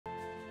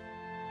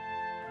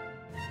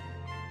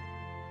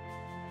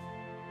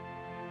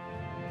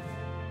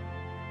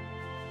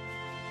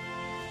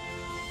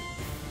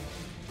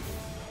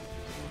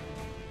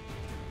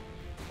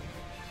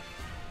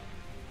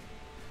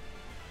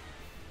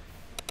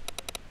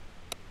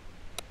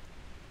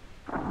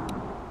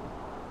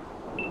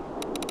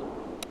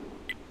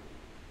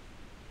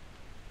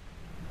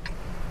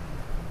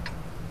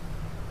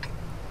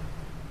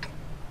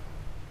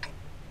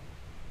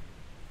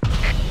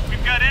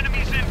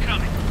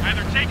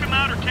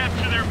out or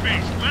capture their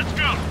base. Let's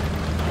go!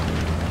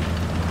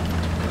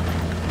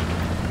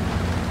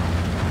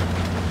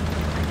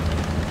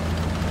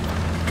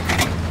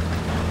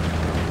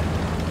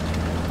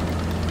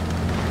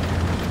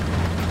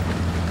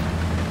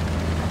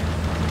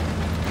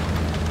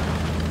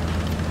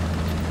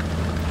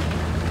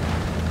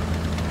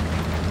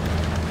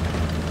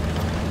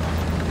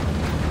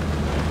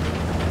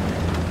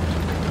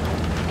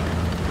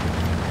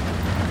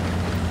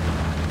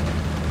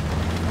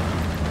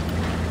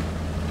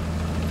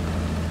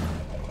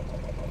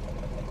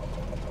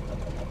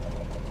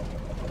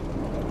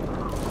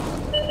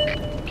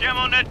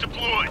 Camo net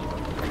deployed.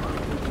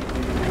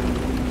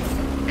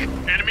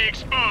 Enemy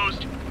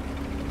exposed.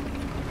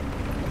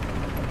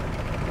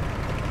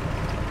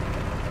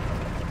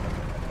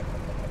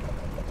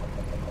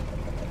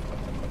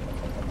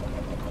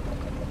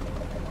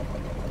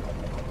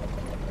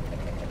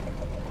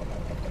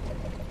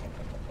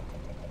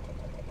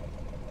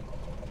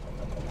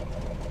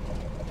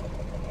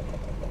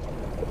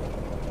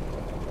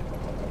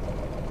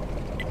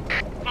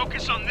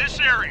 Focus on this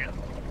area.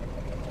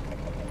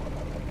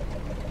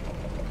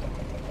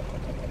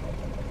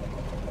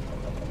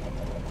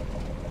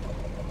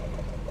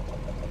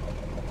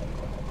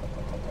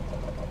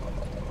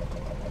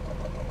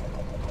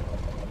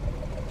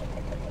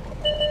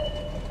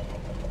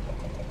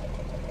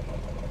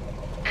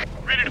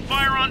 Ready to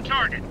fire on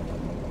target.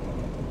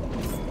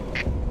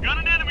 Got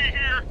an enemy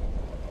here.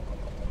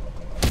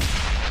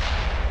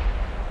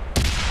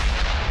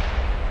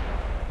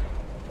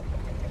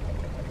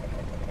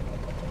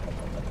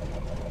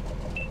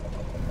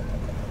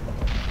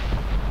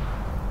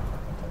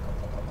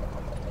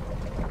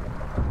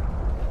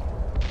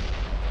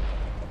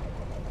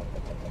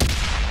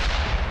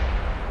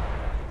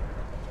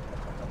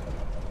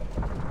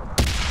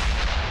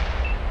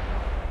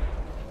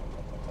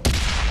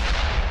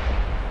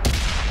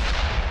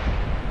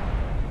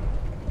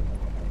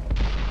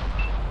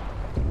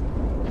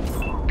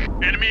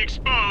 Enemy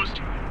exposed.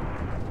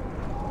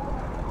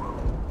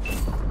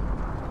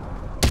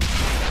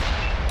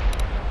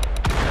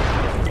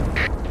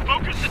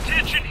 Focus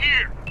attention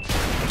here.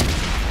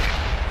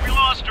 We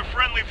lost a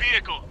friendly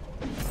vehicle.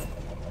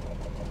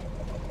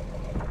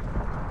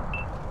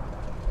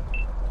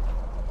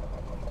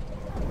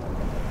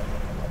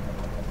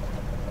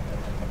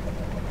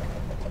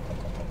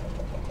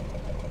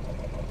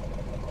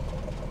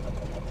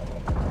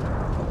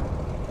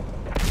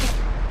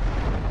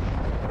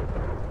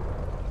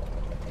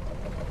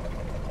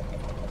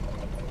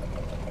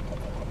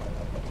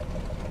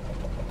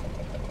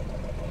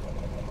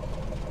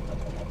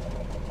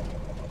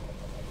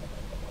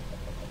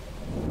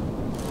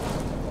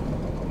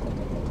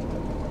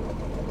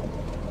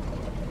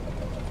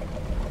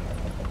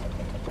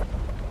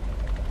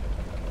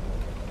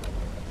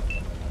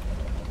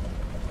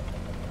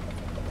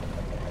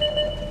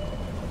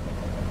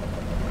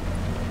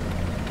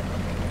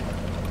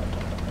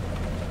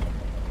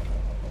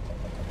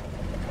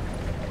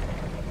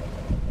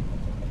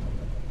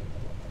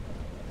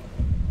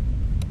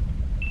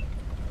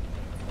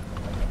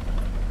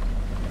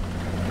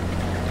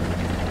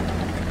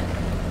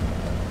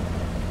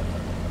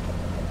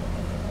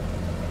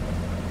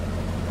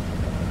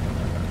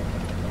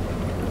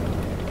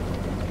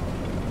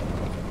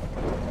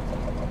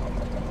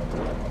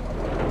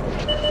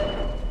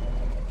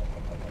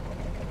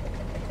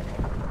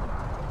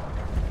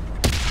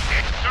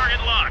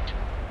 Target locked.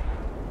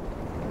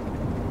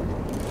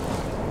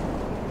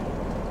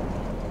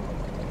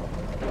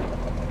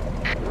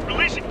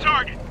 Releasing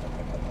target.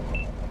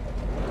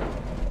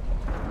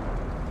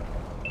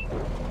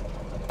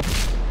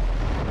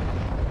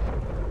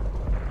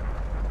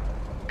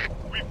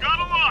 We've got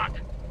a lock.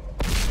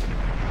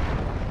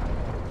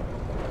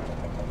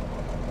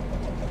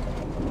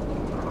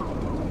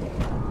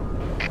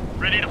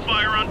 Ready to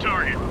fire on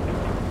target.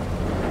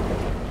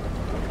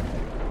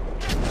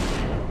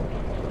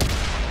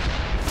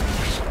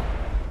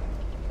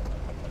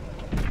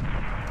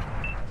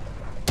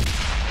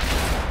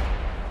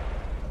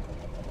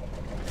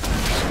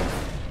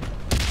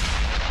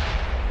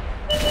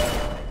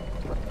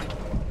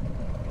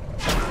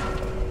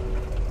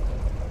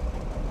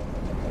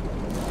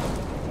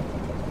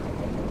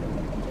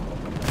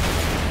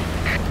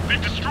 They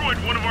destroyed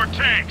one of our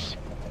tanks.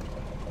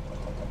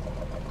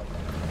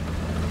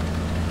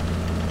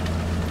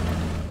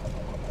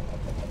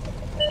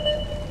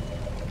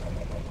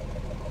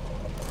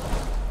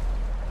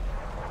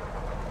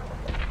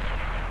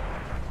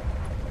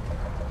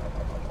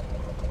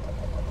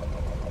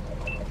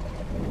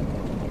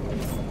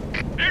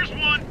 There's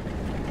one.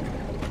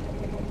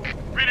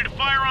 Ready to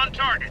fire on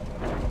target.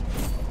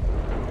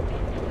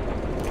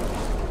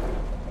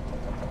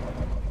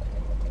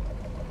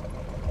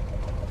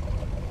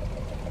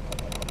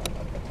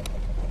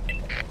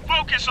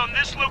 Focus on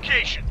this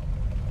location.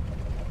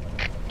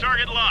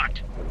 Target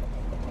locked.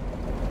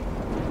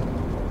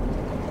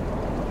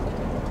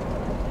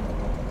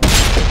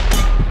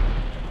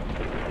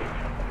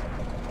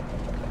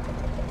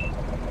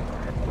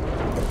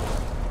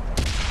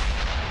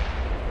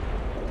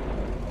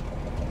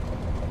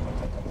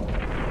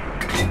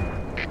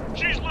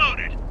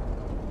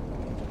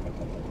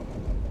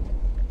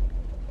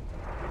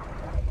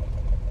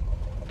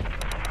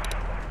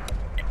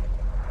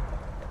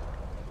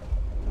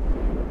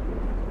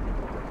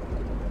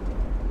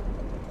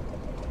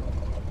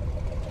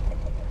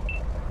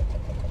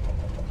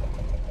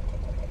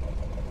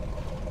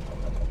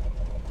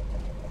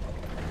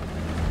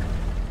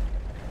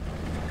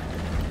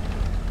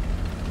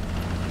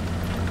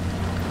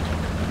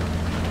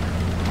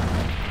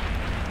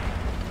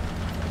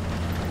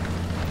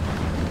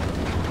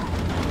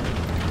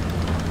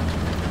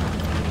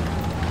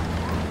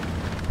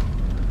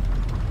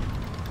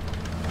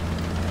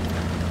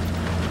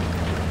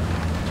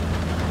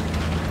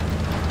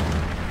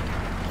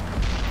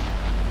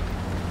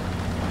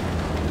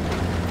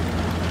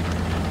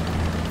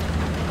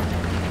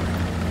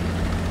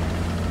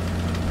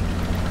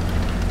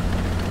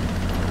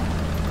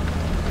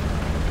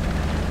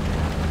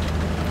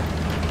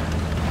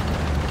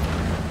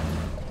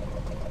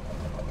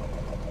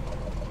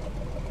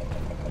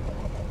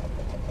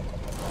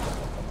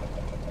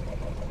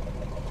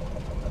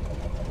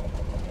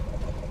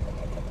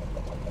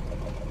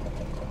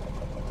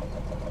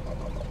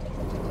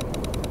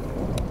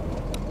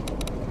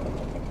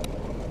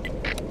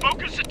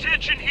 Focus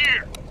attention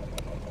here.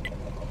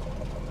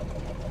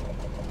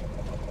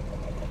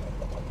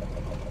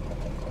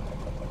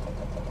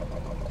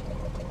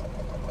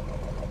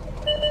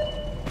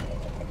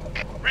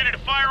 Ready to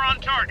fire on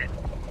target.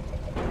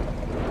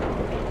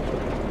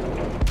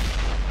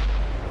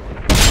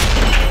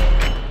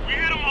 We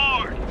hit him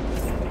hard.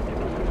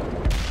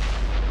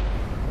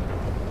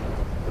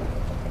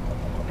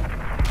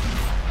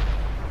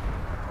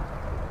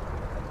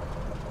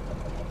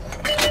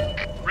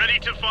 Ready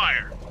to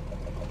fire.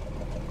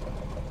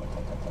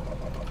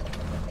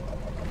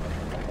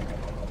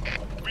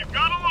 We've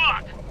got a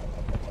lock.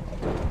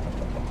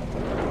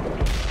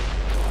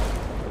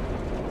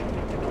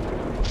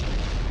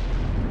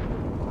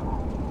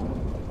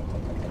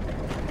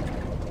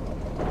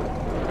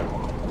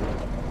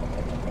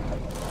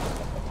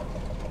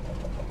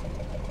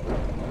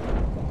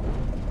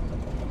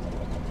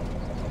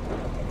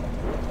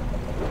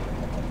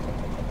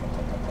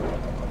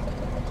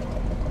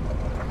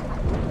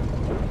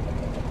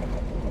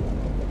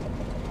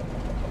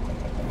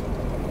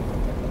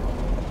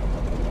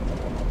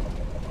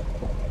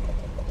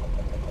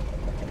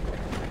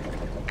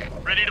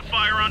 Ready to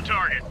fire on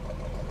target.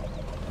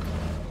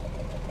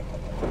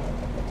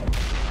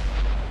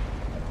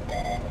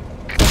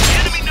 The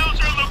enemy knows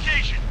our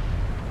location.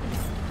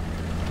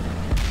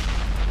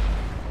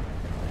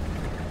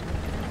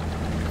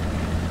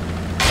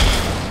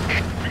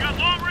 We got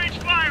long-range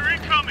fire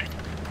incoming.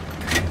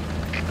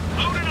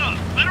 Load it up.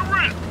 Let it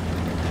rip.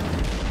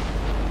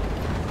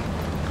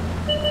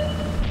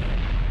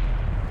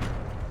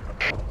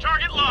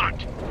 Target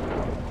locked.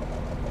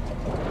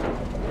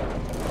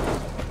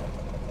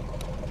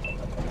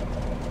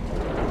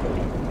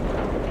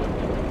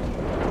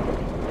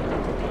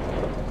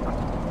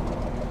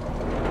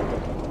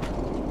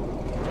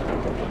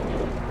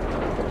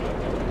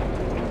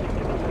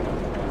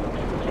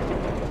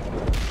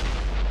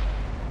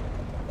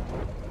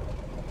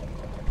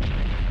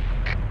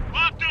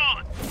 Locked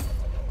on.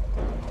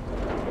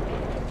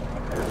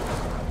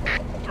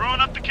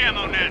 Throwing up the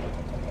camo net.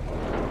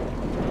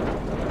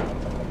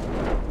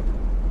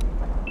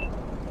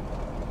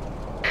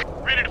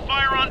 Ready to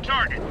fire on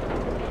target.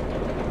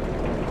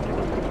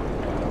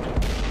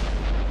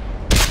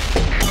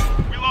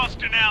 We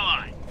lost an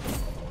ally.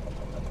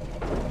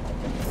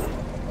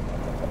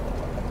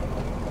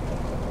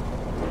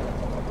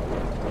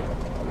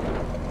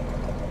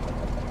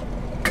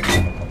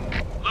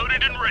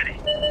 Loaded and ready.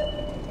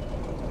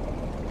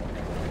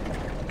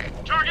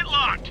 Target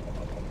locked.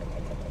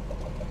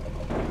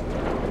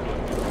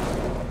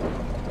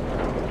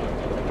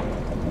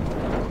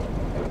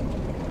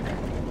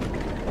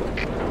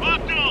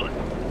 Locked on.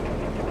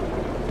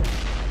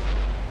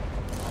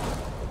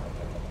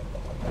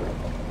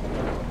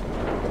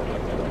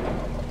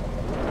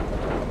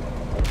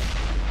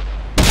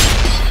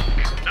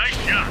 Nice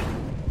shot.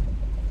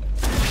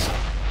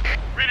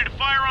 Ready to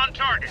fire on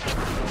target.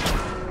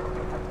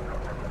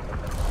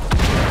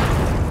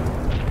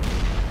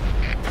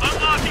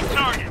 Unlocking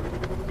target.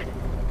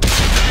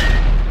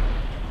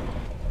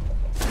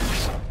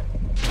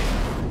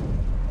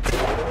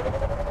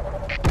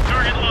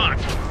 Target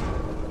locked.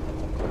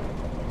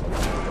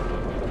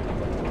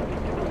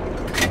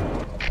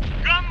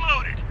 Gun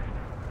loaded.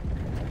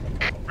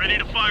 Ready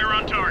to fire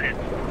on target.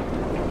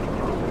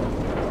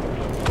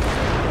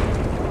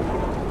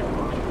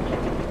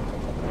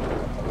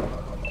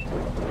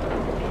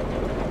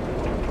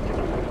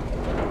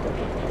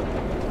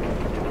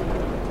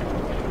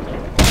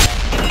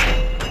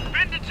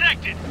 Been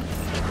detected.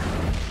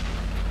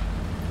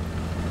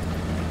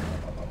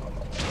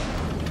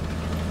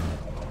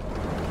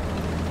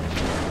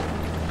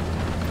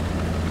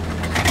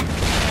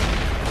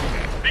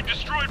 They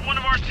destroyed one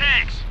of our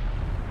tanks.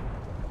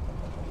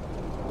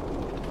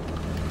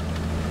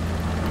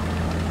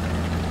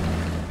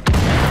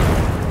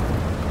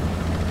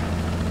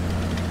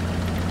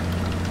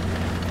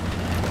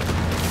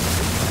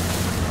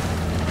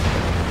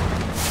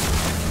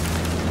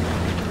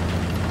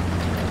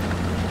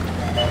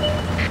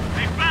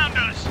 They found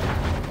us.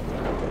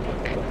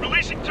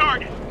 Releasing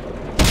target.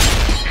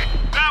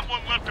 That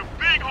one left a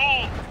big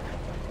hole.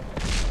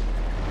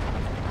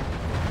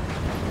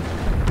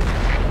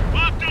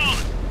 Locked on.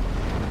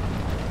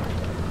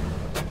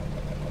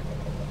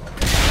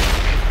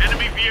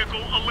 Enemy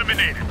vehicle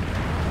eliminated.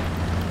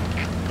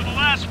 For the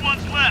last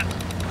ones